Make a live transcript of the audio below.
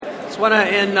want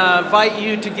to invite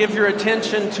you to give your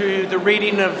attention to the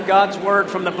reading of God's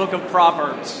Word from the book of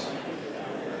Proverbs.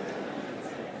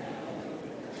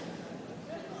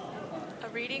 A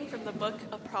reading from the book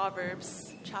of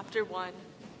Proverbs, chapter 1.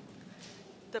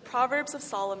 The Proverbs of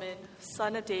Solomon,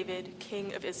 son of David,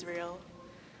 king of Israel.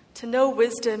 To know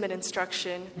wisdom and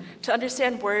instruction, to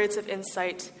understand words of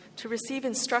insight, to receive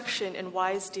instruction in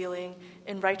wise dealing,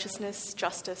 in righteousness,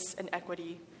 justice, and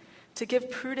equity, to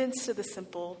give prudence to the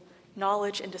simple,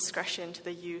 knowledge and discretion to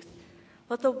the youth.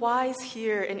 Let the wise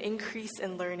hear and increase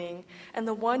in learning, and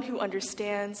the one who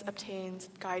understands obtains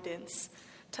guidance.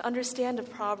 To understand a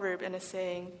proverb and a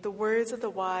saying, the words of the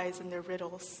wise and their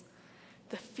riddles.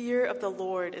 The fear of the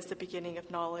Lord is the beginning of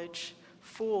knowledge.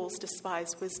 Fools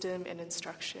despise wisdom and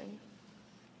instruction.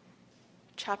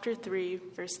 Chapter 3,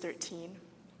 verse 13.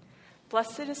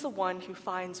 Blessed is the one who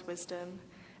finds wisdom,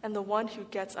 and the one who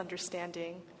gets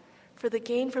understanding. For the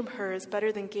gain from her is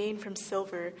better than gain from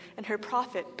silver, and her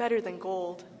profit better than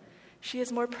gold. She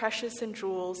is more precious than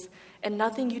jewels, and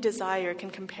nothing you desire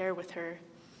can compare with her.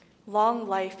 Long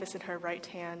life is in her right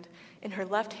hand, in her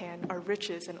left hand are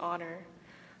riches and honor.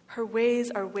 Her ways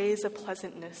are ways of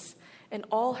pleasantness, and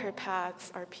all her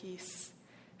paths are peace.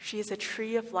 She is a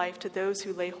tree of life to those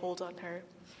who lay hold on her.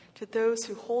 To those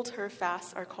who hold her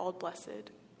fast are called blessed.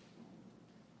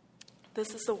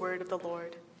 This is the word of the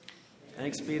Lord.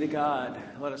 Thanks be to God.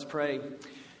 Let us pray.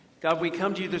 God, we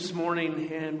come to you this morning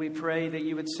and we pray that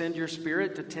you would send your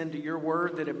Spirit to tend to your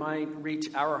word, that it might reach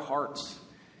our hearts.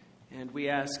 And we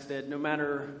ask that no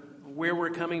matter where we're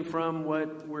coming from,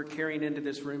 what we're carrying into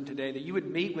this room today, that you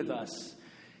would meet with us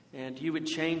and you would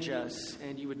change us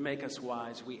and you would make us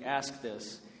wise. We ask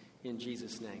this in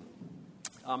Jesus' name.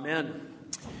 Amen.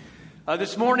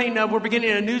 This morning, we're beginning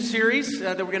a new series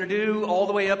that we're going to do all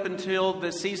the way up until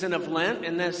the season of Lent.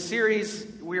 And this series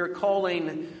we are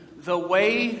calling The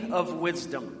Way of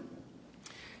Wisdom.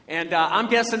 And I'm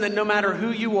guessing that no matter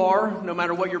who you are, no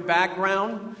matter what your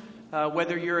background,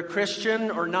 whether you're a Christian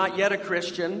or not yet a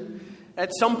Christian,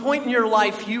 at some point in your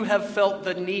life you have felt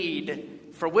the need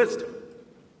for wisdom.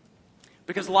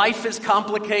 Because life is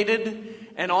complicated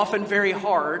and often very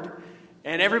hard.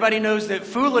 And everybody knows that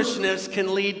foolishness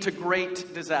can lead to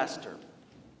great disaster.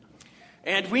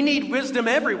 And we need wisdom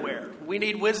everywhere. We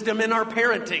need wisdom in our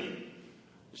parenting.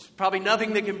 There's probably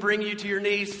nothing that can bring you to your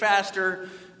knees faster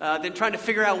than trying to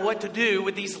figure out what to do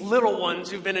with these little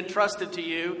ones who've been entrusted to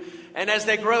you. And as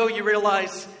they grow, you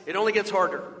realize it only gets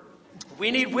harder. We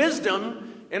need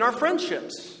wisdom in our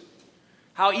friendships.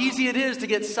 How easy it is to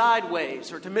get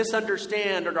sideways or to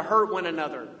misunderstand or to hurt one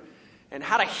another. And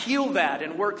how to heal that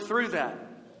and work through that.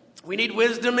 We need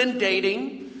wisdom in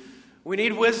dating. We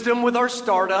need wisdom with our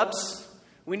startups.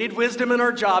 We need wisdom in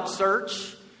our job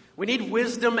search. We need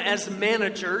wisdom as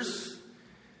managers.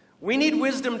 We need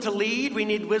wisdom to lead. We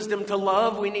need wisdom to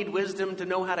love. We need wisdom to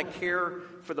know how to care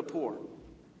for the poor.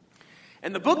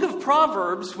 And the book of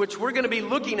Proverbs, which we're going to be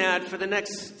looking at for the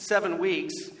next 7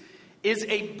 weeks, is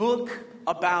a book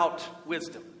about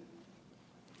wisdom.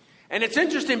 And it's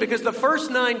interesting because the first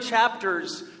 9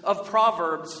 chapters of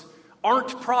Proverbs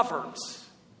aren't proverbs.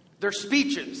 They're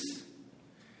speeches.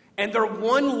 And they're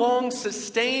one long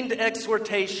sustained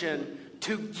exhortation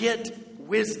to get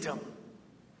wisdom.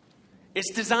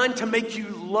 It's designed to make you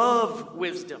love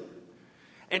wisdom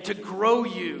and to grow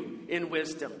you in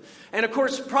wisdom. And of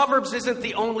course, Proverbs isn't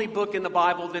the only book in the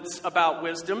Bible that's about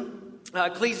wisdom.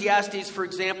 Ecclesiastes, for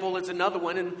example, is another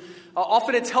one, and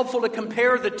often it's helpful to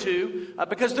compare the two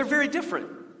because they're very different.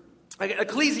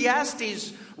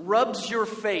 Ecclesiastes rubs your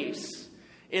face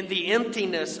in the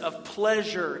emptiness of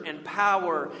pleasure and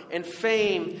power and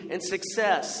fame and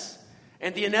success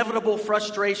and the inevitable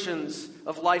frustrations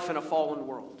of life in a fallen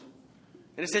world.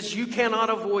 And it says you cannot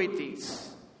avoid these.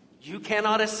 You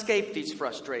cannot escape these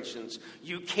frustrations.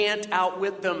 You can't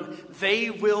outwit them. They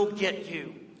will get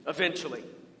you eventually.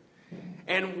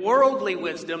 And worldly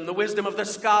wisdom, the wisdom of the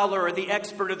scholar or the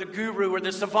expert or the guru or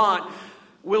the savant,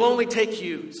 will only take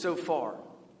you so far.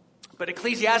 But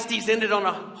Ecclesiastes ended on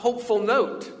a hopeful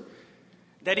note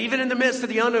that even in the midst of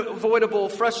the unavoidable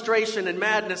frustration and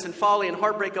madness and folly and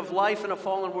heartbreak of life in a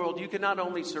fallen world, you can not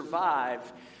only survive,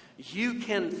 you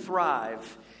can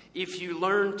thrive if you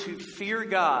learn to fear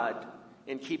God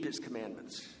and keep His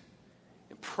commandments.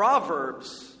 And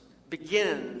Proverbs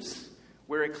begins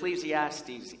where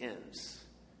Ecclesiastes ends,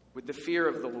 with the fear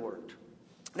of the Lord.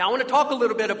 Now, I want to talk a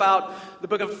little bit about the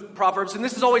book of Proverbs, and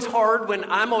this is always hard when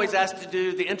I'm always asked to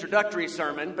do the introductory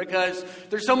sermon because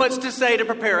there's so much to say to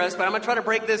prepare us, but I'm going to try to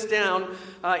break this down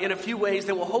in a few ways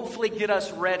that will hopefully get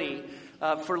us ready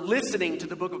for listening to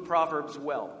the book of Proverbs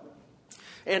well.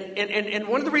 And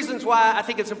one of the reasons why I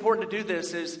think it's important to do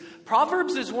this is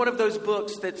Proverbs is one of those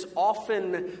books that's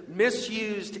often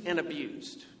misused and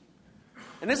abused.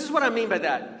 And this is what I mean by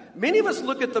that. Many of us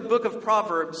look at the book of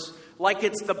Proverbs like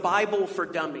it's the Bible for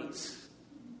dummies.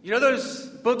 You know those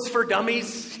books for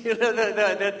dummies? You know,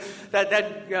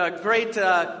 that great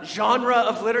genre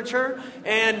of literature?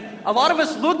 And a lot of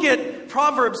us look at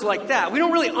Proverbs like that. We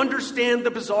don't really understand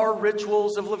the bizarre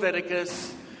rituals of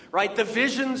Leviticus, right? The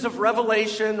visions of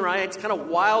Revelation, right? It's kind of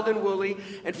wild and woolly.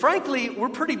 And frankly, we're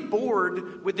pretty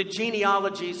bored with the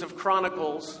genealogies of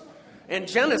Chronicles and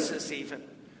Genesis even.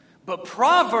 But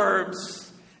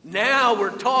Proverbs, now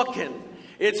we're talking.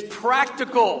 It's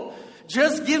practical.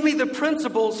 Just give me the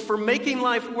principles for making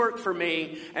life work for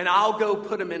me, and I'll go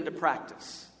put them into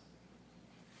practice.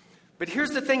 But here's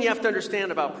the thing you have to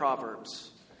understand about Proverbs.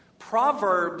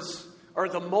 Proverbs are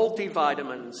the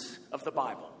multivitamins of the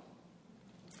Bible.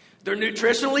 They're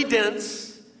nutritionally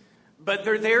dense, but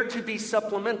they're there to be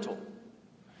supplemental.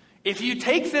 If you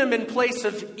take them in place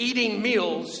of eating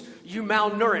meals, you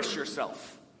malnourish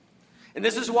yourself. And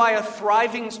this is why a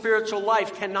thriving spiritual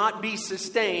life cannot be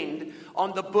sustained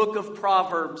on the book of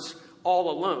Proverbs all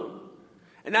alone.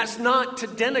 And that's not to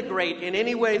denigrate in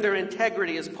any way their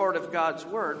integrity as part of God's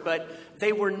word, but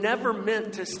they were never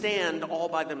meant to stand all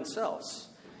by themselves.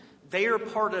 They are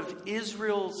part of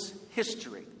Israel's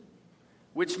history,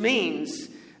 which means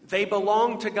they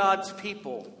belong to God's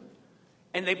people,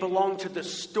 and they belong to the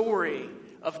story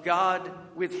of God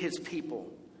with his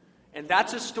people. And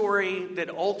that's a story that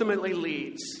ultimately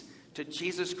leads to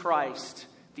Jesus Christ,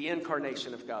 the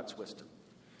incarnation of God's wisdom.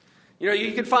 You know,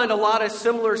 you can find a lot of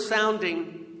similar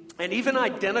sounding and even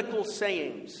identical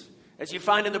sayings, as you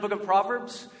find in the book of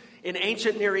Proverbs, in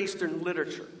ancient Near Eastern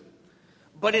literature.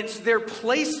 But it's their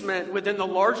placement within the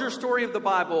larger story of the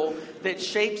Bible that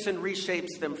shapes and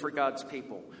reshapes them for God's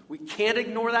people. We can't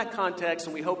ignore that context,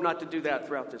 and we hope not to do that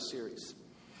throughout this series.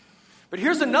 But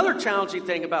here's another challenging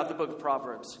thing about the book of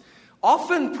Proverbs.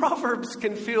 Often Proverbs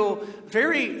can feel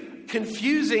very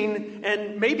confusing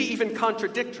and maybe even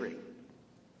contradictory.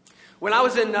 When I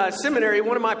was in seminary,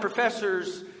 one of my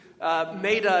professors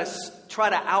made us try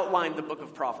to outline the book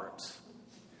of Proverbs.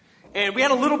 And we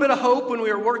had a little bit of hope when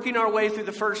we were working our way through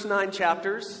the first 9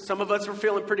 chapters. Some of us were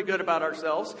feeling pretty good about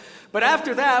ourselves. But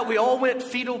after that, we all went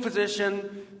fetal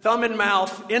position, thumb in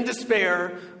mouth, in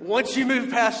despair, once you move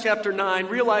past chapter 9,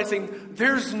 realizing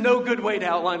there's no good way to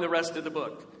outline the rest of the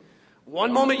book.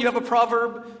 One moment you have a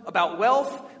proverb about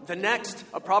wealth, the next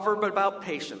a proverb about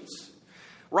patience.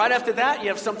 Right after that, you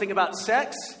have something about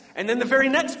sex, and then the very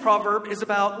next proverb is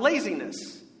about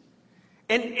laziness.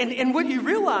 And what you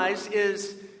realize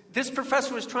is this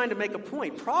professor was trying to make a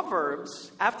point.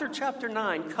 Proverbs, after chapter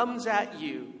 9, comes at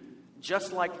you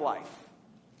just like life,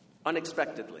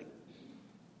 unexpectedly.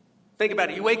 Think about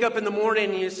it. You wake up in the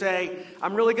morning and you say,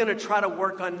 I'm really going to try to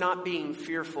work on not being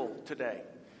fearful today.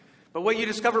 But what you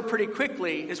discover pretty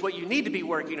quickly is what you need to be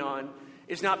working on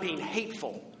is not being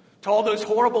hateful to all those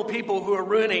horrible people who are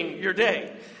ruining your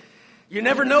day. You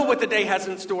never know what the day has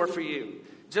in store for you,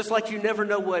 just like you never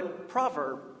know what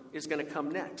proverb is going to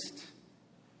come next.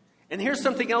 And here's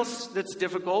something else that's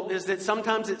difficult, is that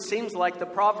sometimes it seems like the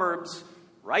proverbs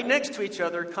right next to each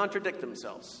other contradict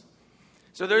themselves.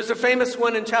 So there's a famous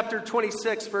one in chapter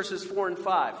 26, verses 4 and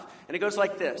 5, and it goes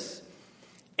like this.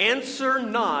 Answer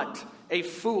not a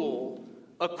fool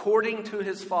according to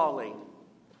his folly,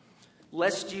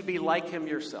 lest you be like him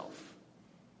yourself.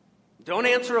 Don't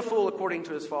answer a fool according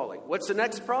to his folly. What's the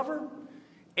next proverb?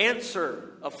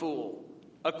 Answer a fool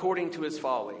according to his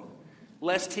folly,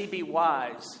 lest he be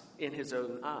wise in his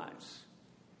own eyes.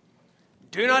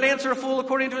 Do not answer a fool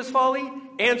according to his folly.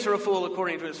 Answer a fool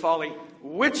according to his folly.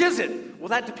 Which is it? Well,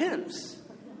 that depends.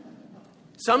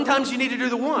 Sometimes you need to do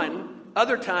the one,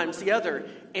 other times the other.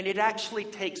 And it actually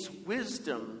takes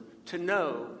wisdom to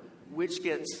know which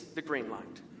gets the green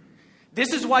light.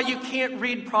 This is why you can't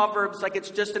read Proverbs like it's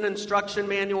just an instruction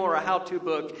manual or a how-to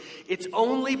book. It's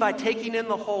only by taking in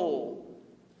the whole,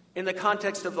 in the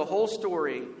context of the whole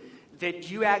story, that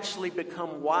you actually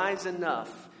become wise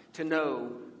enough to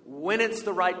know when it's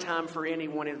the right time for any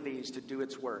one of these to do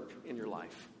its work in your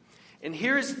life. And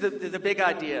here's the big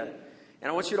idea, and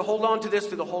I want you to hold on to this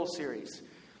through the whole series.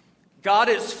 God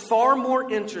is far more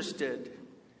interested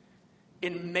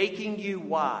in making you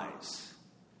wise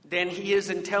than he is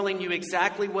in telling you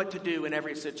exactly what to do in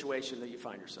every situation that you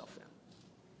find yourself in.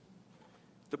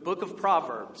 The book of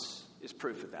Proverbs is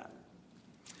proof of that.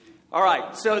 All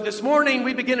right, so this morning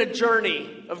we begin a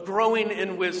journey of growing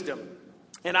in wisdom.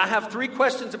 And I have 3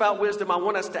 questions about wisdom I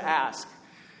want us to ask.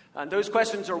 And those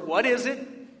questions are, what is it?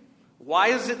 Why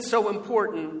is it so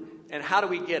important? And how do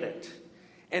we get it?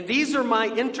 And these are my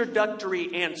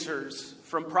introductory answers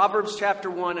from Proverbs chapter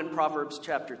 1 and Proverbs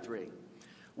chapter 3.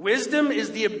 Wisdom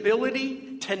is the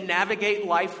ability to navigate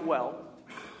life well.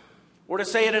 Or to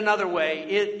say it another way,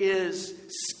 it is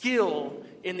skill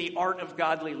in the art of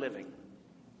godly living.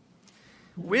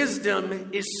 Wisdom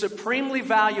is supremely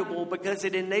valuable because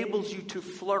it enables you to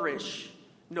flourish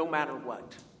no matter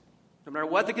what. No matter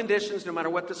what the conditions, no matter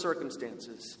what the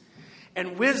circumstances.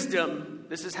 And wisdom,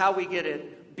 this is how we get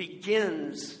it,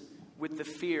 begins with the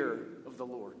fear of the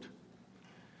Lord.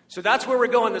 So that's where we're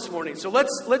going this morning. So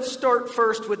let's start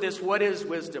first with this. What is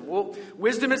wisdom? Well,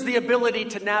 wisdom is the ability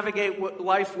to navigate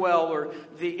life well, or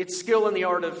its skill in the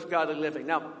art of godly living.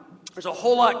 Now, there's a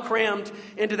whole lot crammed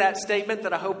into that statement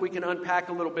that I hope we can unpack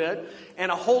a little bit.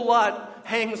 And a whole lot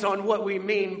hangs on what we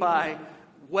mean by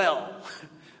well.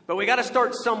 But we got to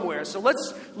start somewhere. So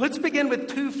let's begin with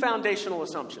two foundational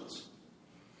assumptions.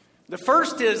 The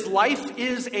first is life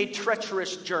is a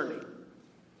treacherous journey.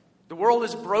 The world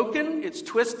is broken, it's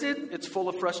twisted, it's full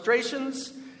of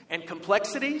frustrations and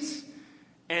complexities,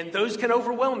 and those can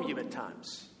overwhelm you at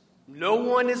times. No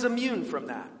one is immune from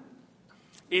that.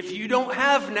 If you don't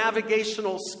have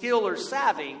navigational skill or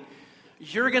savvy,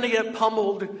 you're going to get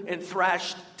pummeled and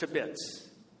thrashed to bits.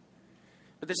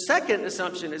 But the second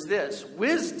assumption is this: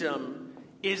 wisdom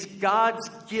is God's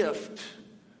gift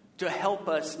to help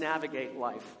us navigate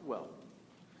life well.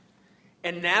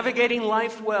 And navigating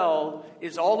life well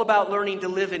is all about learning to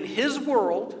live in His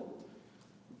world,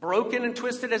 broken and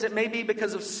twisted as it may be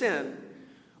because of sin,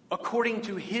 according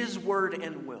to His word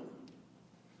and will.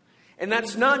 And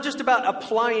that's not just about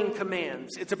applying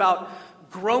commands. It's about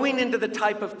growing into the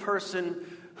type of person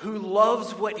who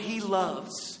loves what He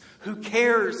loves, who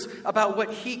cares about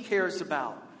what He cares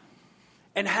about,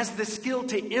 and has the skill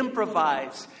to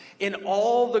improvise in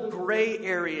all the gray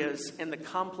areas and the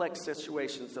complex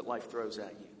situations that life throws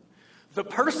at you. The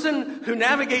person who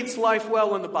navigates life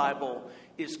well in the Bible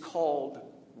is called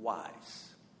wise.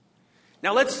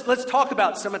 Now let's talk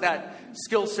about some of that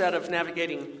skill set of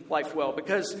navigating life well,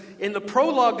 because in the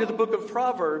prologue to the book of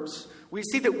Proverbs, we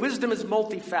see that wisdom is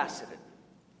multifaceted.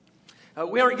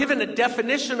 We aren't given a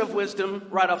definition of wisdom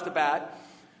right off the bat,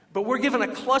 but we're given a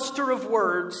cluster of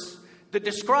words that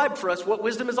describe for us what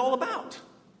wisdom is all about.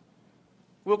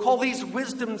 We'll call these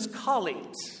wisdom's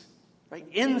colleagues, right?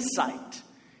 Insight,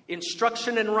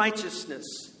 instruction and righteousness,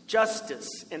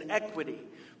 justice and equity,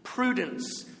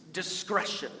 prudence,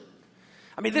 discretion.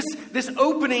 I mean, this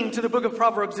opening to the book of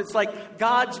Proverbs, it's like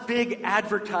God's big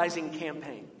advertising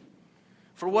campaign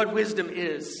for what wisdom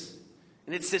is.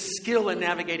 And it's this skill in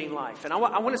navigating life. And I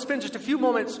want to spend just a few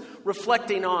moments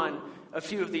reflecting on a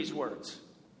few of these words.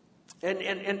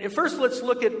 And first, let's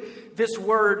look at this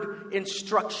word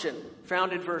instruction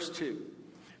found in verse 2.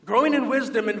 Growing in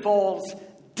wisdom involves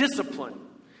discipline.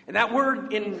 And that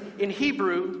word in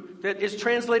Hebrew that is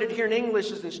translated here in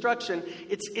English as instruction,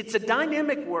 it's a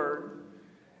dynamic word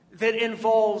that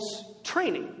involves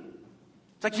training.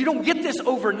 It's like you don't get this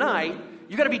overnight.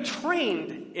 You got to be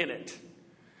trained in it.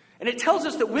 And it tells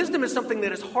us that wisdom is something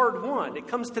that is hard won. It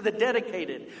comes to the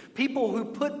dedicated, people who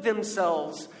put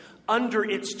themselves under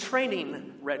its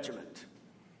training regiment,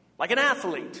 like an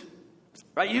athlete,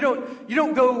 right? You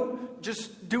don't go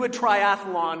just do a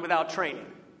triathlon without training,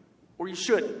 or you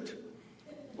shouldn't,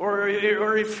 or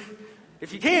if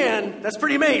you can, that's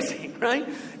pretty amazing, right?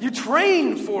 You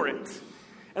train for it,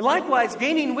 and likewise,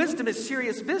 gaining wisdom is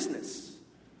serious business.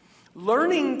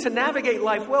 Learning to navigate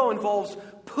life well involves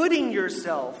putting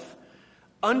yourself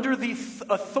under the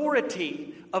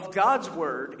authority of God's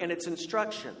word and its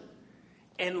instruction,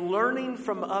 and learning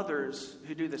from others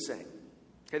who do the same.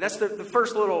 Okay, that's the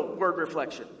first little word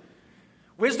reflection.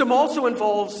 Wisdom also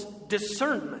involves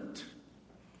discernment.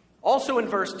 Also in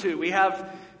verse 2, we have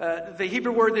the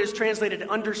Hebrew word that is translated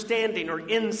understanding or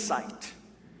insight.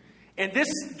 And this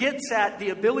gets at the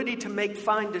ability to make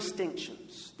fine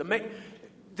distinctions. The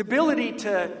ability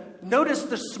to notice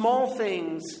the small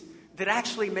things that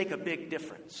actually make a big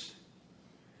difference.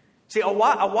 See, a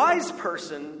wise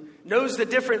person knows the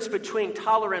difference between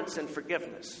tolerance and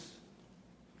forgiveness.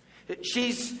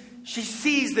 She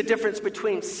sees the difference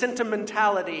between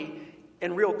sentimentality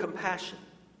and real compassion.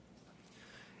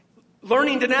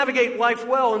 Learning to navigate life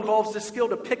well involves the skill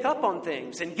to pick up on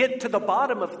things and get to the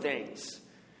bottom of things,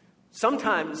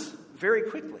 sometimes very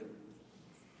quickly.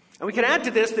 And we can add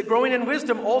to this that growing in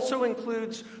wisdom also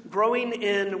includes growing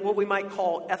in what we might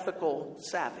call ethical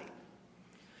savvy.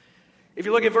 If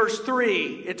you look at verse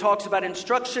 3, it talks about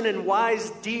instruction in wise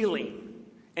dealing,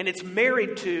 and it's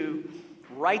married to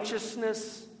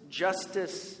righteousness,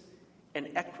 justice, and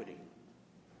equity.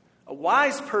 A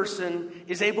wise person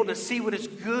is able to see what is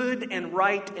good and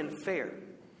right and fair.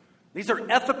 These are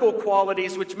ethical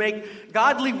qualities which make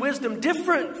godly wisdom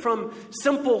different from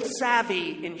simple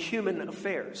savvy in human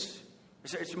affairs.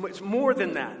 It's more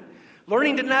than that.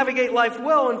 Learning to navigate life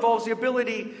well involves the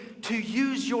ability to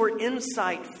use your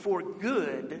insight for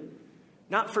good,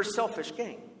 not for selfish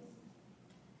gain.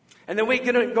 And then we're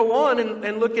going to go on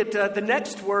and look at the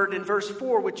next word in verse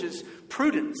 4, which is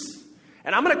prudence.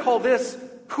 And I'm going to call this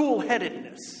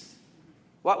cool-headedness.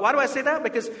 Why do I say that?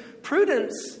 Because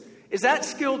prudence is that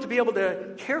skill to be able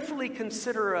to carefully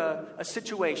consider a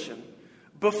situation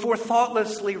before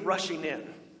thoughtlessly rushing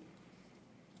in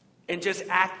and just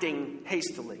acting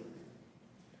hastily.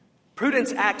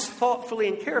 Prudence acts thoughtfully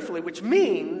and carefully, which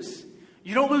means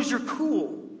you don't lose your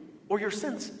cool or your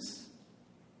senses.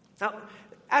 Now,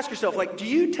 ask yourself, do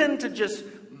you tend to just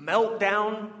melt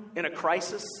down in a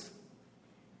crisis?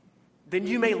 Then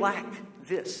you may lack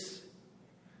this.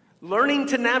 Learning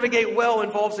to navigate well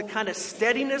involves a kind of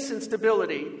steadiness and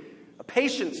stability, a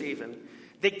patience even,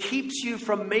 that keeps you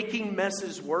from making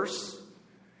messes worse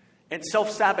and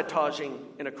self-sabotaging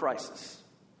in a crisis.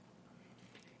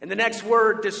 And the next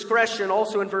word, discretion,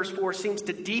 also in verse 4, seems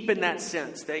to deepen that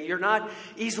sense, that you're not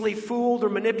easily fooled or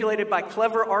manipulated by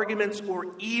clever arguments or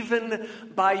even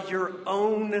by your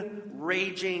own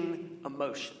raging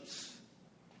emotions.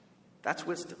 That's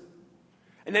wisdom.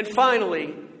 And then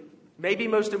finally, maybe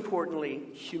most importantly,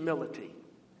 humility.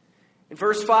 In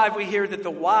verse 5, we hear that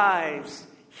the wise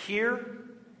hear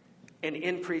and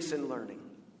increase in learning.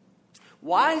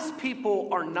 Wise people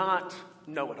are not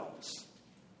know-it-alls.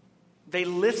 They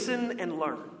listen and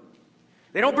learn.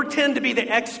 They don't pretend to be the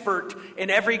expert in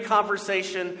every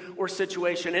conversation or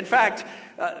situation. In fact,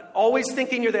 always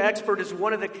thinking you're the expert is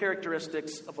one of the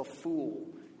characteristics of a fool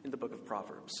in the book of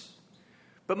Proverbs.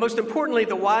 But most importantly,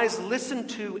 the wise listen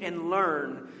to and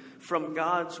learn from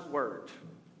God's word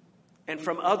and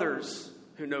from others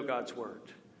who know God's word.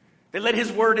 They let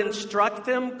his word instruct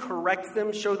them, correct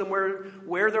them, show them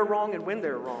where they're wrong and when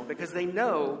they're wrong, because they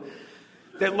know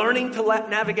that learning to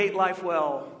navigate life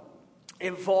well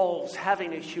involves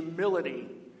having a humility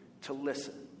to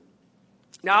listen.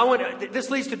 Now,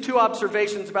 this leads to two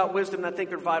observations about wisdom that I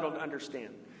think are vital to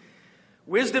understand.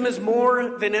 Wisdom is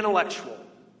more than intellectual.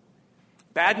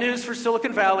 Bad news for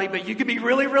Silicon Valley, but you can be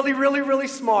really, really, really, really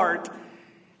smart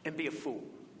and be a fool.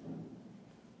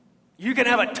 You can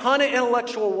have a ton of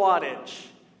intellectual wattage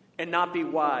and not be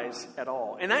wise at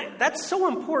all. And that's so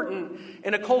important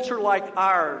in a culture like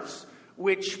ours,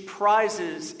 which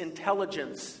prizes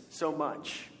intelligence so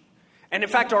much. And in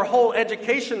fact, our whole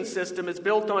education system is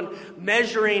built on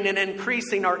measuring and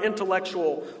increasing our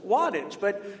intellectual wattage.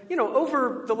 But,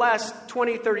 over the last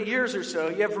 20, 30 years or so,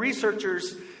 you have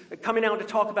researchers coming out to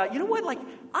talk about,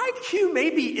 IQ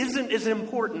maybe isn't as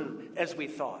important as we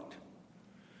thought.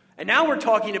 And now we're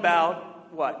talking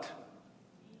about what?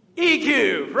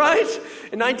 EQ, right?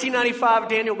 In 1995,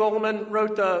 Daniel Goleman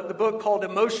wrote the book called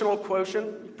Emotional Quotient,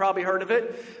 you've probably heard of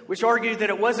it, which argued that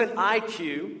it wasn't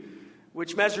IQ,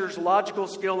 which measures logical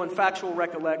skill and factual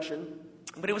recollection,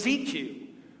 but it was EQ,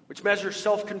 which measures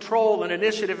self-control and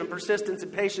initiative and persistence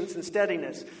and patience and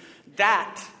steadiness.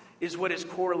 That is what is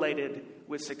correlated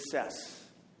with success.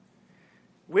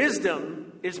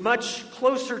 Wisdom is much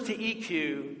closer to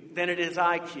EQ than it is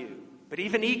IQ, but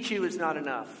even EQ is not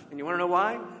enough. And you want to know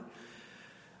why?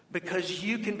 Because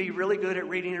you can be really good at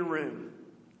reading a room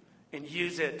and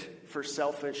use it for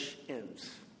selfish ends.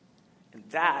 And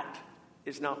that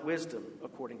is not wisdom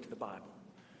according to the Bible.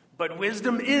 But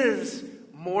wisdom is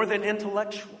more than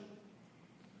intellectual.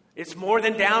 It's more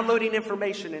than downloading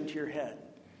information into your head.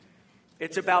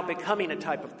 It's about becoming a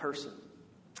type of person.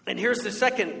 And here's the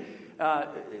second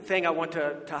thing I want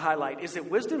to highlight, is that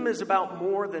wisdom is about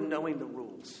more than knowing the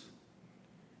rules.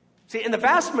 See, in the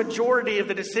vast majority of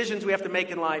the decisions we have to make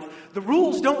in life, the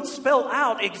rules don't spell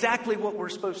out exactly what we're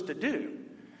supposed to do.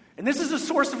 And this is a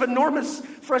source of enormous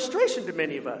frustration to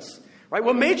many of us, right?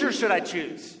 What major should I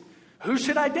choose? Who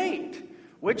should I date?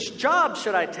 Which job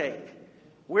should I take?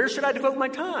 Where should I devote my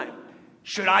time?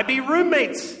 Should I be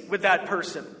roommates with that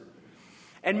person?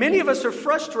 And many of us are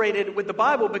frustrated with the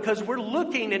Bible because we're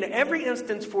looking in every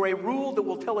instance for a rule that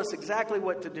will tell us exactly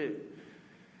what to do.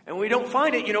 And when we don't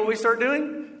find it, you know what we start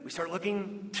doing? We start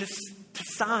looking to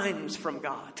signs from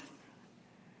God.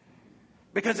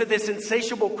 Because of this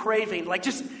insatiable craving,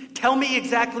 just tell me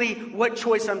exactly what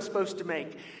choice I'm supposed to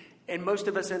make. And most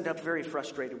of us end up very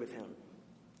frustrated with him.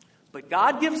 But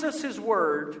God gives us his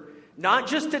word, not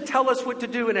just to tell us what to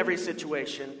do in every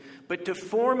situation, but to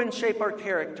form and shape our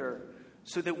character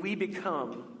so that we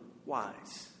become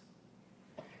wise.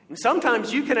 And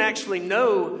sometimes you can actually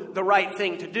know the right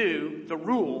thing to do, the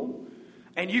rule,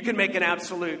 and you can make an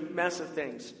absolute mess of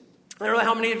things. I don't know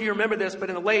how many of you remember this, but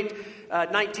in the late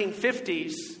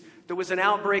 1950s, there was an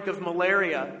outbreak of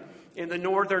malaria in the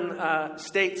northern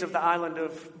states of the island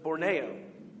of Borneo.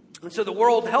 And so the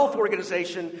World Health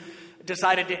Organization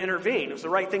decided to intervene. It was the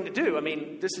right thing to do. I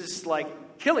mean, this is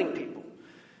like killing people.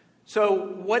 So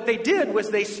what they did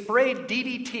was they sprayed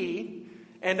DDT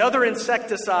and other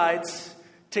insecticides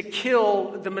to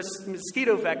kill the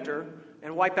mosquito vector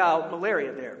and wipe out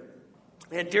malaria there.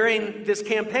 And during this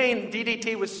campaign,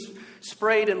 DDT was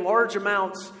sprayed in large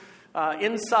amounts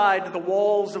inside the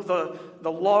walls of the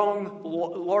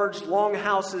large long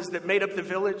houses that made up the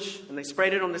village, and they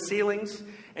sprayed it on the ceilings.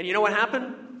 And you know what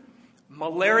happened?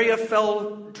 Malaria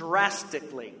fell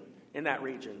drastically in that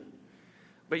region.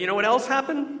 But you know what else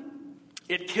happened?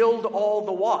 It killed all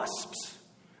the wasps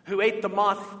who ate the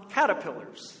moth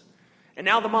caterpillars. And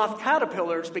now the moth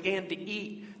caterpillars began to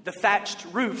eat the thatched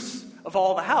roofs of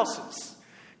all the houses,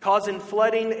 causing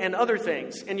flooding and other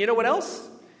things. And you know what else?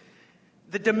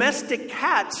 The domestic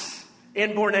cats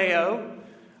in Borneo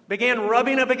began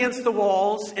rubbing up against the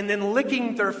walls and then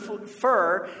licking their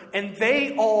fur, and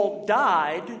they all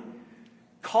died,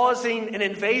 causing an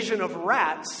invasion of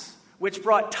rats, which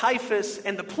brought typhus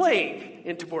and the plague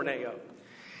into Borneo.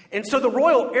 And so the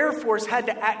Royal Air Force had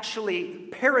to actually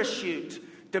parachute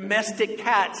domestic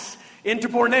cats into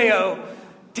Borneo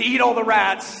to eat all the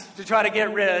rats, to try to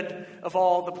get rid of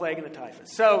all the plague and the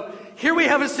typhus. So here we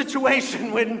have a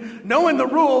situation when knowing the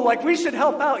rule, like we should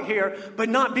help out here, but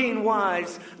not being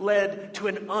wise led to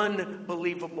an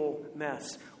unbelievable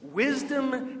mess.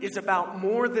 Wisdom is about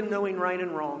more than knowing right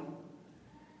and wrong.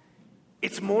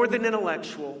 It's more than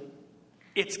intellectual.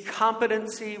 It's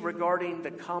competency regarding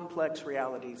the complex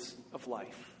realities of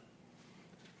life.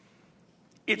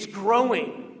 It's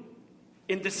growing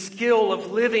in the skill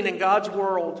of living in God's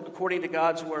world according to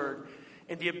God's word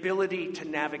and the ability to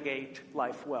navigate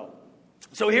life well.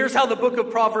 So here's how the book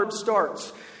of Proverbs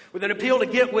starts, with an appeal to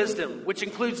get wisdom, which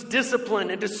includes discipline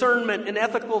and discernment and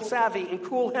ethical savvy and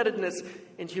cool-headedness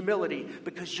and humility,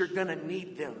 because you're going to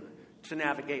need them to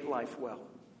navigate life well.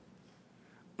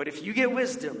 But if you get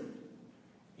wisdom,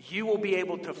 you will be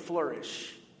able to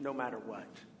flourish no matter what.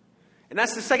 And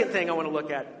that's the second thing I want to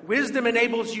look at. Wisdom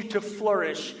enables you to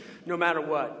flourish no matter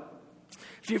what.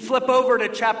 If you flip over to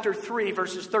chapter 3,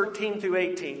 verses 13 through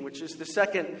 18, which is the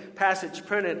second passage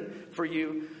printed for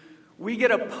you, we get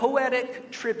a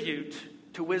poetic tribute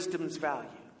to wisdom's value.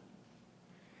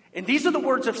 And these are the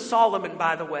words of Solomon,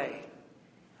 by the way,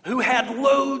 who had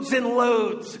loads and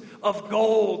loads of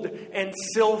gold and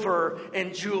silver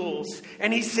and jewels.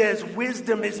 And he says,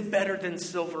 wisdom is better than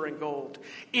silver and gold.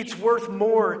 It's worth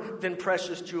more than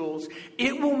precious jewels.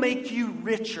 It will make you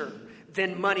richer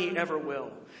than money ever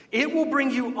will. It will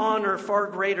bring you honor far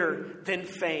greater than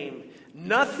fame.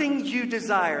 Nothing you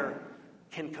desire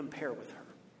can compare with her.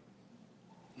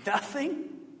 Nothing?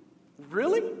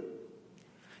 Really?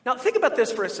 Now think about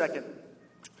this for a second.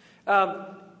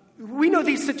 We know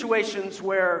these situations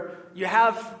where you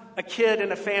have a kid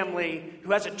in a family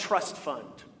who has a trust fund.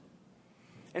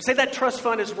 And say that trust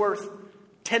fund is worth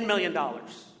 $10 million. A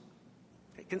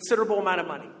considerable amount of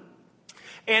money.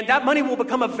 And that money will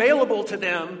become available to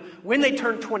them when they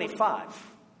turn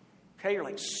 25. Okay, you're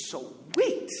like,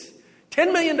 sweet.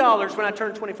 $10 million when I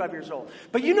turn 25 years old.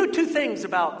 But you know two things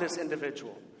about this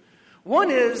individual.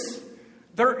 One is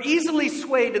they're easily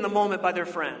swayed in the moment by their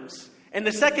friends. And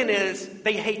the second is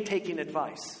they hate taking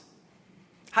advice.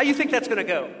 How do you think that's going to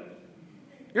go?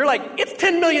 You're like, it's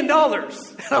 $10 million.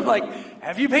 And I'm like,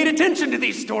 have you paid attention to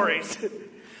these stories?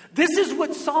 This is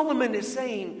what Solomon is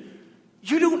saying.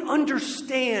 You don't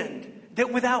understand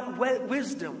that without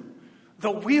wisdom, the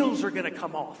wheels are going to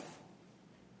come off.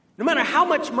 No matter how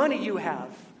much money you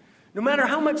have, no matter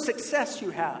how much success you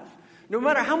have, no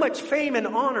matter how much fame and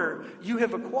honor you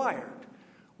have acquired,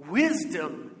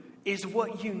 wisdom is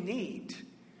what you need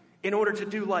in order to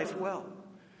do life well.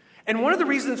 And one of the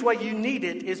reasons why you need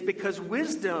it is because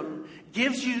wisdom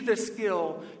gives you the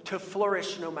skill to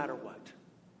flourish no matter what.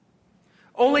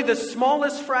 Only the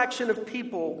smallest fraction of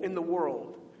people in the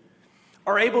world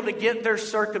are able to get their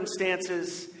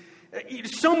circumstances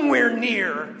somewhere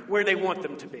near where they want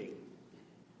them to be.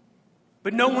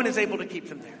 But no one is able to keep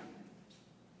them there.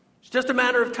 It's just a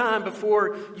matter of time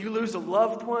before you lose a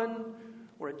loved one,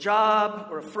 or a job,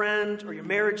 or a friend, or your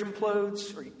marriage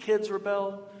implodes, or your kids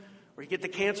rebel, or you get the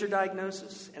cancer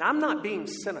diagnosis. And I'm not being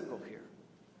cynical here.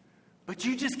 But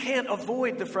you just can't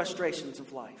avoid the frustrations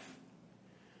of life.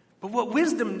 But what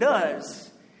wisdom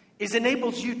does is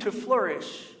enables you to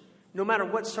flourish no matter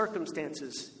what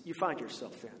circumstances you find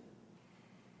yourself in.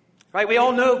 Right? We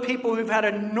all know people who've had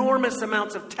enormous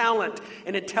amounts of talent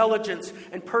and intelligence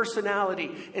and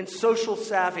personality and social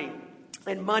savvy.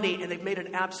 and money, and they've made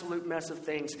an absolute mess of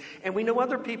things. And we know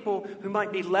other people who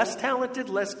might be less talented,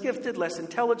 less gifted, less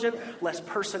intelligent, less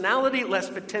personality, less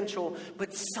potential,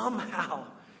 but somehow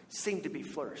seem to be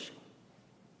flourishing.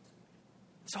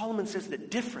 Solomon says the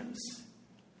difference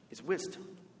is wisdom.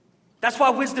 That's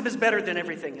why wisdom is better than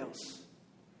everything else.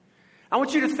 I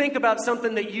want you to think about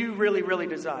something that you really, really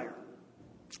desire.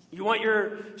 You want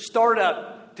your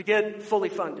startup to get fully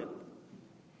funded.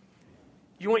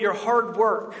 You want your hard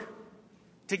work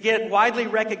to get widely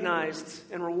recognized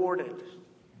and rewarded.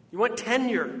 You want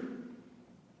tenure.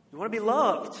 You want to be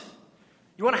loved.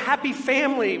 You want a happy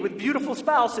family with beautiful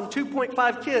spouse and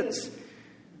 2.5 kids.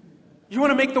 You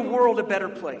want to make the world a better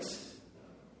place.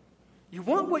 You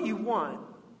want what you want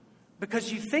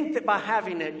because you think that by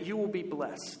having it, you will be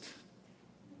blessed.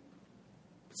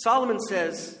 Solomon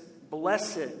says,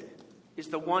 blessed is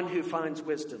the one who finds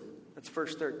wisdom. That's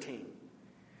verse 13.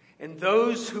 And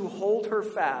those who hold her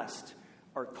fast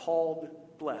are called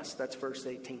blessed. That's verse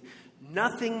 18.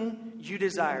 Nothing you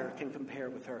desire can compare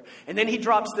with her. And then he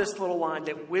drops this little line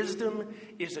that wisdom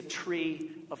is a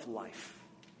tree of life.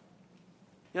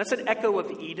 Now, that's an echo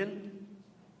of Eden,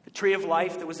 the tree of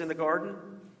life that was in the garden,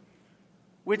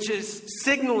 which is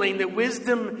signaling that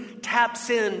wisdom taps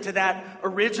into that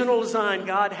original design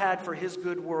God had for his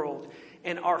good world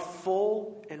and our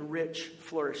full and rich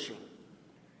flourishing.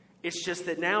 It's just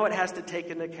that now it has to take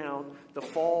into account the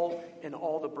fall and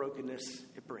all the brokenness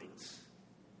it brings.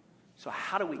 So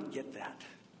how do we get that?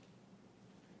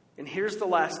 And here's the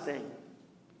last thing.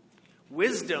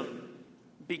 Wisdom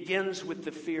begins with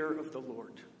the fear of the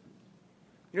Lord.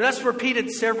 You know, that's repeated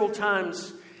several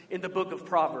times in the book of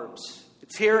Proverbs.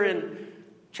 It's here in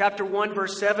chapter 1,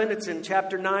 verse 7. It's in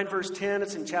chapter 9, verse 10.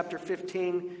 It's in chapter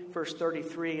 15, verse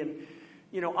 33. And,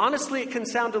 you know, honestly, it can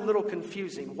sound a little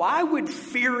confusing. Why would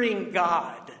fearing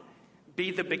God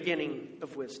be the beginning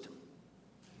of wisdom?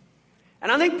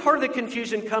 And I think part of the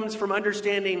confusion comes from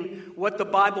understanding what the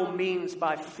Bible means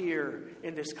by fear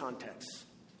in this context.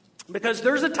 Because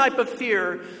there's a type of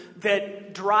fear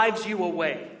that drives you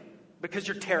away because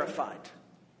you're terrified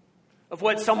of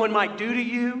what someone might do to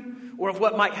you or of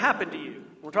what might happen to you.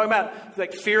 We're talking about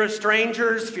like fear of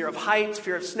strangers, fear of heights,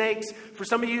 fear of snakes. For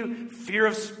some of you, fear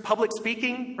of public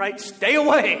speaking, right? Stay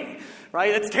away,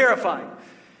 right? That's terrifying.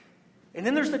 And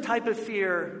then there's the type of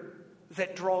fear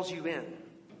that draws you in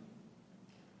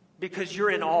because you're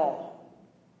in awe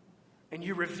and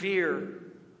you revere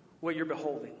what you're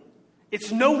beholding.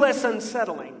 It's no less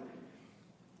unsettling,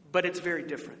 but it's very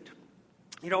different.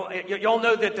 You know, y'all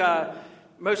know that,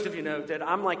 most of you know that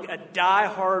I'm like a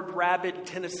diehard rabid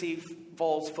Tennessee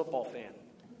Vols football fan.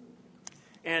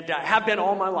 And have been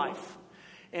all my life.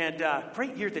 And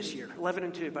great year this year,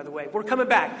 11-2, by the way. We're coming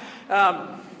back.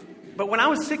 But when I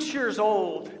was 6 years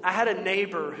old, I had a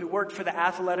neighbor who worked for the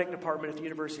athletic department at the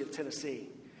University of Tennessee.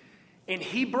 And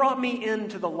he brought me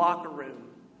into the locker room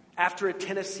after a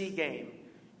Tennessee game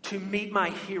to meet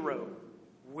my hero,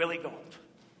 Willie Gault.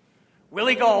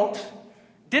 Willie Gault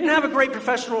didn't have a great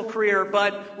professional career,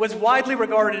 but was widely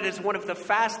regarded as one of the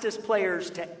fastest players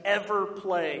to ever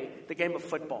play the game of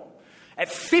football. At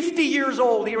 50 years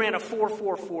old, he ran a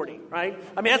 4.440, right?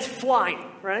 I mean, that's flying,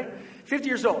 right? 50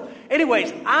 years old.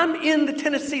 Anyways, I'm in the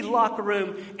Tennessee locker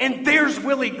room, and there's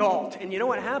Willie Gault. And you know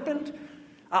what happened?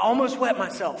 I almost wet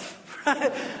myself.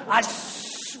 I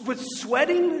was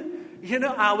sweating. You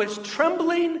know, I was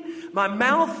trembling. My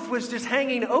mouth was just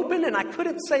hanging open, and I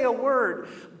couldn't say a word.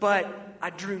 But I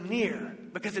drew near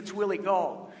because it's Willie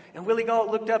Gault. And Willie Gault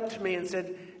looked up to me and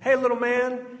said, "Hey, little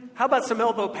man, how about some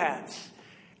elbow pads?"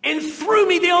 And threw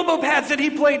me the elbow pads that he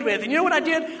played with. And you know what I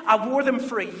did? I wore them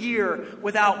for a year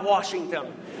without washing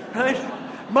them. Right?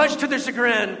 Much to the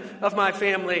chagrin of my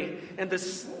family and the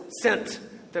scent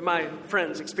that my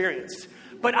friends experienced.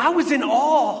 But I was in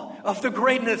awe of the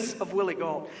greatness of Willie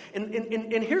Gault. And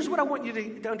here's what I want you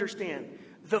to understand.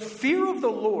 The fear of the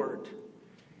Lord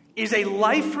is a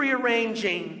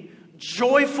life-rearranging,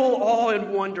 joyful awe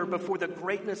and wonder before the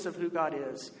greatness of who God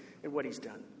is and what he's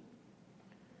done.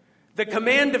 The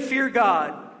command to fear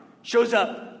God shows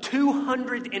up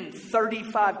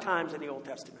 235 times in the Old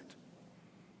Testament.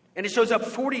 And it shows up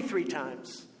 43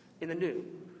 times in the New.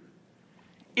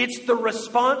 It's the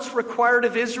response required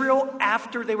of Israel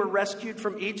after they were rescued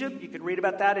from Egypt. You can read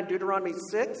about that in Deuteronomy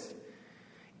 6.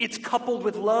 It's coupled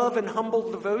with love and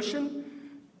humble devotion.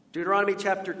 Deuteronomy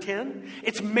chapter 10.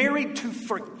 It's married to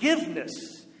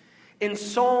forgiveness. In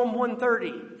Psalm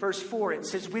 130, verse 4, it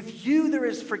says, "With you there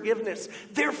is forgiveness,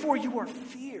 therefore you are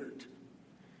feared."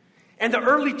 And the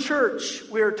early church,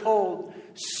 we are told,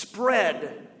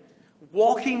 spread,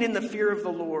 walking in the fear of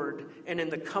the Lord and in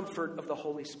the comfort of the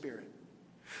Holy Spirit.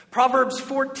 Proverbs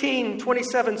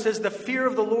 14:27 says, the fear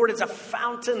of the Lord is a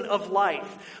fountain of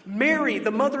life. Mary,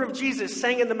 the mother of Jesus,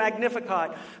 sang in the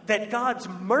Magnificat that God's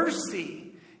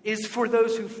mercy is for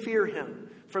those who fear him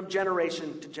from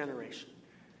generation to generation.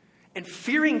 And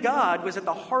fearing God was at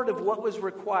the heart of what was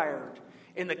required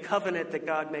in the covenant that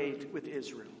God made with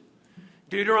Israel.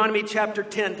 Deuteronomy chapter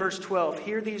 10, verse 12,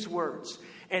 hear these words.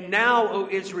 And now, O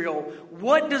Israel,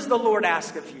 what does the Lord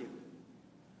ask of you?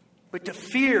 But to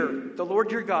fear the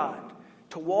Lord your God,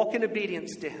 to walk in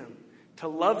obedience to him, to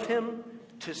love him,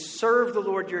 to serve the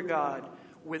Lord your God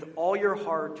with all your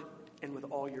heart and with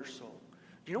all your soul.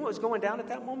 Do you know what was going down at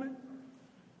that moment?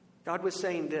 God was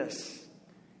saying this: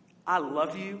 I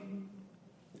love you.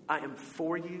 I am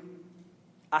for you.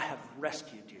 I have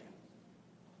rescued you.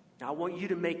 Now I want you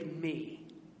to make me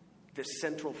the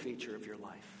central feature of your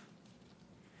life.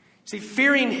 See,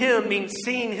 fearing him means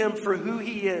seeing him for who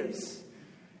he is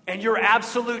and your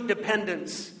absolute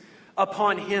dependence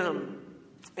upon him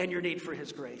and your need for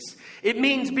his grace. It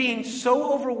means being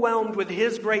so overwhelmed with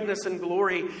his greatness and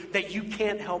glory that you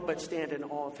can't help but stand in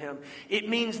awe of him. It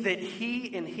means that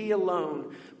he and he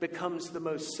alone becomes the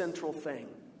most central thing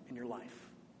in your life.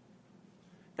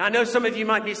 Now, I know some of you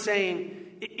might be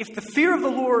saying, if the fear of the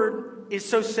Lord is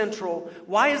so central,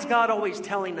 why is God always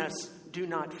telling us, do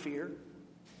not fear?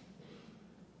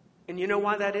 And you know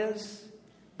why that is?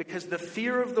 Because the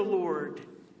fear of the Lord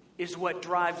is what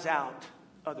drives out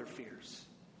other fears.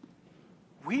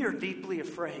 We are deeply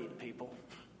afraid, people.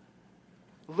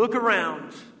 Look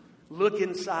around. Look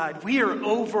inside. We are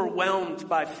overwhelmed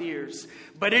by fears.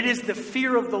 But it is the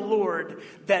fear of the Lord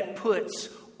that puts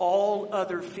all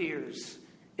other fears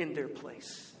in their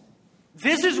place.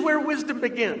 This is where wisdom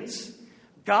begins.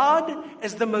 God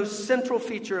as the most central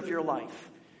feature of your life.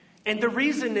 And the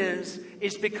reason is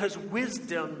because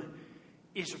wisdom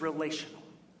is relational.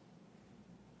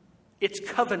 It's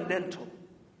covenantal.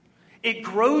 It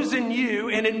grows in you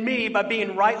and in me by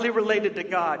being rightly related to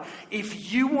God.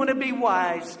 If you want to be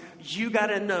wise, you got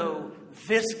to know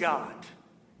this God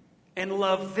and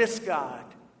love this God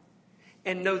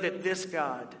and know that this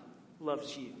God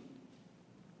loves you.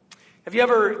 Have you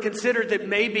ever considered that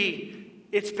maybe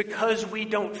it's because we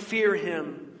don't fear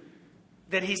him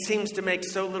that he seems to make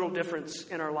so little difference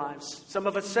in our lives? Some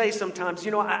of us say sometimes,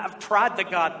 I've tried the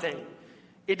God thing.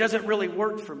 It doesn't really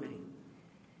work for me.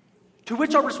 To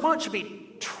which our response should be,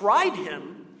 tried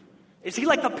him? Is he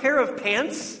like a pair of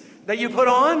pants that you put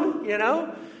on,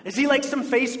 Is he like some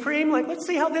face cream? Like, let's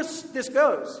see how this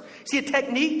goes. Is he a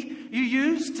technique you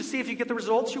use to see if you get the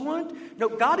results you want? No,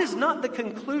 God is not the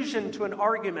conclusion to an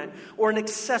argument or an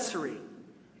accessory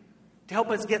to help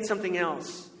us get something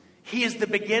else. He is the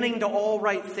beginning to all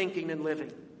right thinking and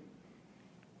living.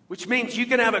 Which means you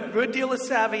can have a good deal of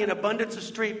savvy and abundance of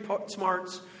street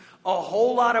smarts, a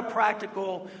whole lot of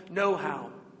practical know-how,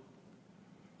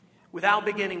 without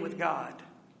beginning with God.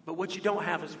 But what you don't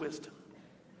have is wisdom.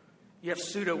 You have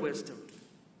pseudo-wisdom.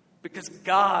 Because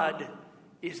God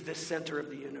is the center of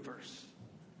the universe.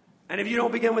 And if you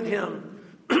don't begin with him,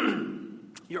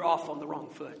 you're off on the wrong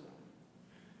foot.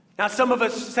 Now, some of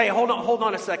us say, hold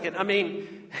on a second. I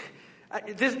mean,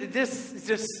 this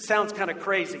just sounds kind of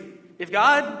crazy. If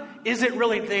God isn't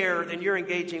really there, then you're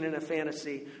engaging in a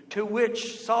fantasy. To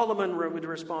which Solomon would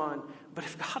respond, but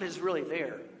if God is really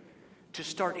there, to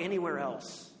start anywhere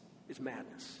else is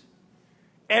madness.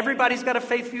 Everybody's got a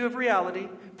faith view of reality.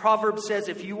 Proverbs says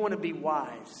if you want to be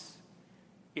wise,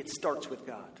 it starts with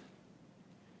God.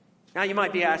 Now you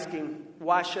might be asking,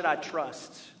 why should I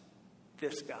trust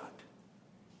this God?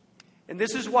 And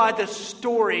this is why the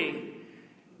story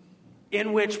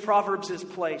in which Proverbs is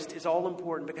placed is all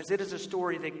important, because it is a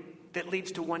story that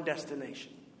leads to one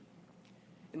destination,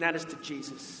 and that is to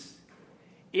Jesus.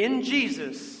 In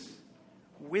Jesus,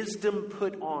 wisdom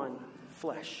put on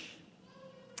flesh.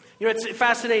 It's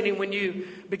fascinating when you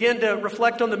begin to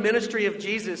reflect on the ministry of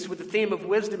Jesus with the theme of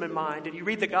wisdom in mind, and you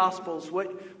read the Gospels, what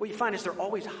you find is they're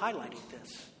always highlighting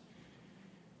this.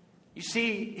 You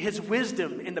see his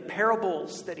wisdom in the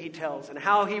parables that he tells and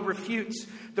how he refutes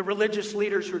the religious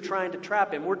leaders who are trying to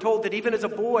trap him. We're told that even as a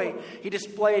boy, he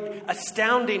displayed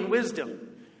astounding wisdom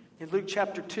in Luke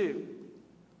chapter 2.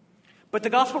 But the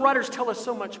gospel writers tell us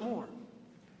so much more.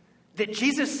 That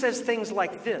Jesus says things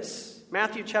like this.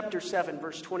 Matthew chapter 7,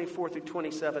 verse 24 through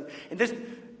 27. And this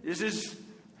is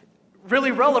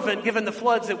really relevant given the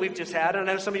floods that we've just had. And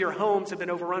I know some of your homes have been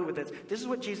overrun with this. This is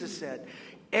what Jesus said.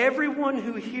 Everyone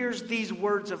who hears these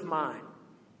words of mine,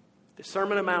 the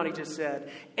Sermon on the Mount he just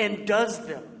said, and does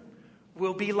them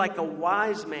will be like a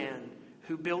wise man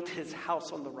who built his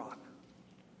house on the rock.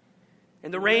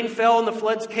 And the rain fell, and the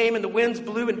floods came, and the winds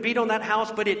blew and beat on that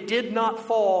house, but it did not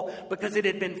fall, because it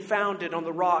had been founded on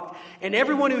the rock. And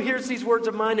everyone who hears these words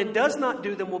of mine and does not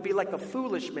do them will be like a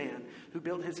foolish man who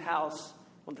built his house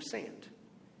on the sand.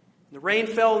 And the rain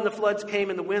fell, and the floods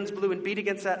came, and the winds blew and beat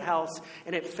against that house,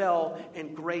 and it fell,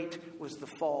 and great was the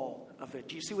fall of it.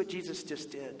 Do you see what Jesus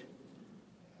just did?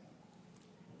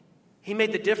 He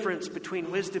made the difference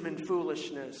between wisdom and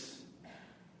foolishness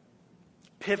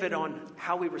pivot on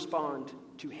how we respond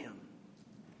to him.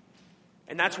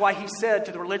 And that's why he said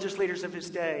to the religious leaders of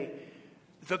his day,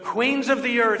 the queens of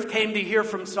the earth came to hear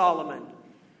from Solomon,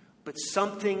 but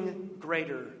something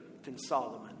greater than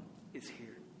Solomon is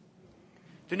here.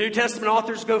 The New Testament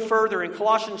authors go further. In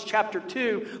Colossians chapter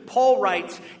 2, Paul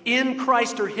writes, in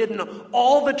Christ are hidden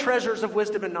all the treasures of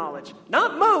wisdom and knowledge.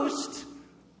 Not most,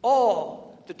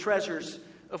 all the treasures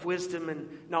of wisdom and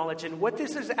knowledge. And what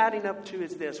this is adding up to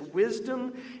is this: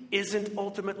 wisdom isn't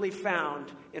ultimately found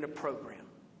in a program.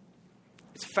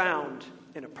 It's found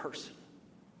in a person,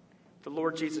 the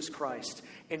Lord Jesus Christ.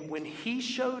 And when he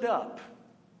showed up,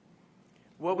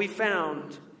 what we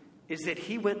found is that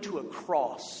he went to a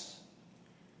cross.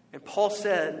 And Paul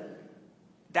said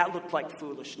that looked like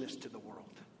foolishness to the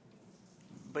world.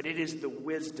 But it is the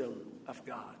wisdom of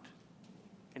God.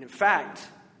 And in fact,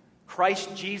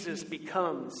 Christ Jesus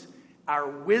becomes our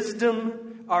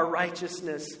wisdom, our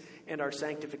righteousness, and our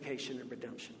sanctification and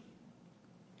redemption.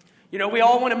 You know, we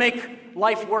all want to make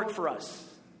life work for us.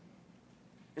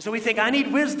 And so we think, I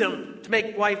need wisdom to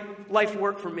make life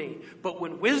work for me. But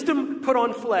when wisdom put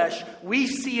on flesh, we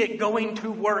see it going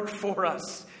to work for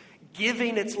us,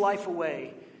 giving its life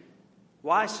away.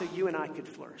 Why? So you and I could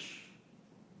flourish.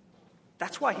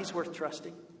 That's why he's worth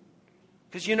trusting.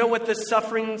 Because you know what the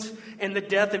sufferings and the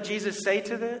death of Jesus say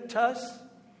to us?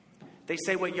 They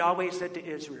say what Yahweh said to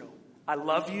Israel. I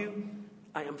love you.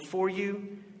 I am for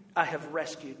you. I have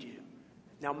rescued you.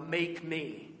 Now make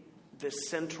me the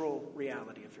central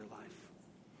reality of your life.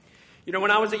 You know,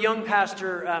 when I was a young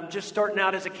pastor, just starting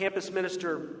out as a campus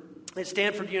minister at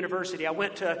Stanford University, I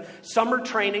went to summer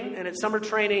training. And at summer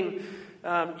training,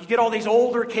 you get all these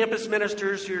older campus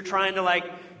ministers who are trying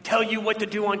to tell you what to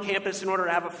do on campus in order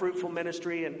to have a fruitful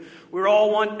ministry. And we were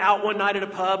all out one night at a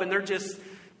pub, and they're just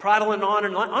prattling on.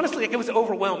 And honestly, it was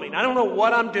overwhelming. I don't know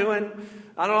what I'm doing.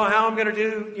 I don't know how I'm going to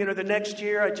do, the next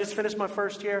year. I just finished my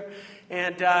first year.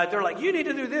 And they're like, you need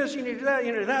to do this, you need to do that,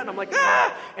 you need to do that. And I'm like,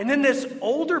 ah! And then this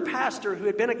older pastor who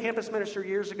had been a campus minister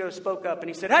years ago spoke up, and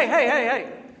he said, hey.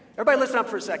 Everybody listen up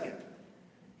for a second.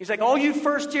 He's like, all you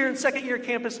first year and second year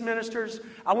campus ministers,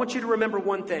 I want you to remember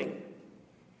one thing.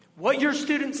 What your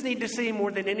students need to see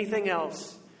more than anything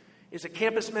else is a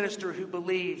campus minister who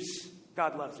believes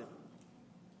God loves him.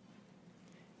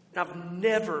 And I've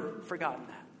never forgotten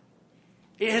that.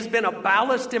 It has been a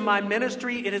ballast in my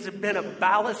ministry. It has been a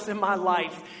ballast in my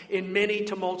life in many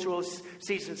tumultuous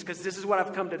seasons, because this is what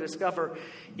I've come to discover.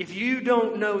 If you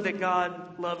don't know that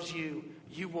God loves you,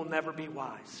 you will never be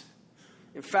wise.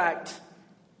 In fact,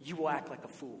 you will act like a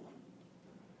fool.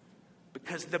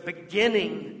 Because the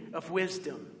beginning of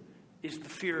wisdom is the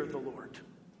fear of the Lord.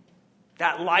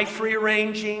 That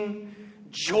life-rearranging,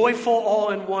 joyful awe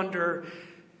and wonder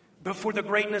before the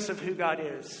greatness of who God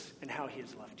is and how he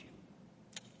has loved you.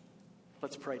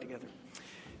 Let's pray together.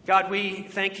 God, we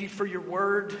thank you for your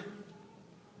word.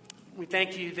 We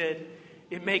thank you that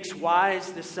it makes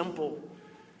wise the simple.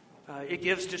 It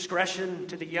gives discretion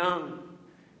to the young.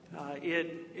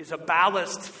 It is a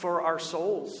ballast for our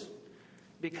souls,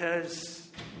 because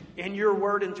in your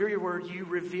word and through your word, you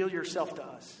reveal yourself to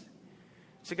us.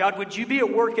 So God, would you be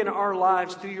at work in our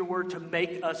lives through your word to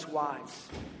make us wise?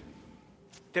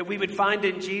 That we would find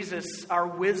in Jesus our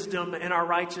wisdom and our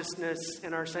righteousness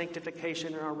and our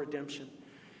sanctification and our redemption.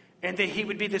 And that he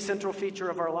would be the central feature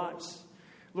of our lives.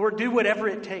 Lord, do whatever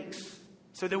it takes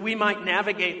so that we might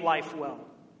navigate life well.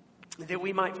 That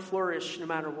we might flourish no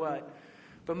matter what.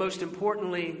 But most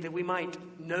importantly, that we might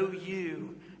know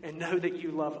you and know that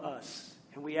you love us.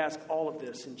 And we ask all of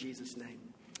this in Jesus' name.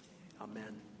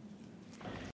 Amen.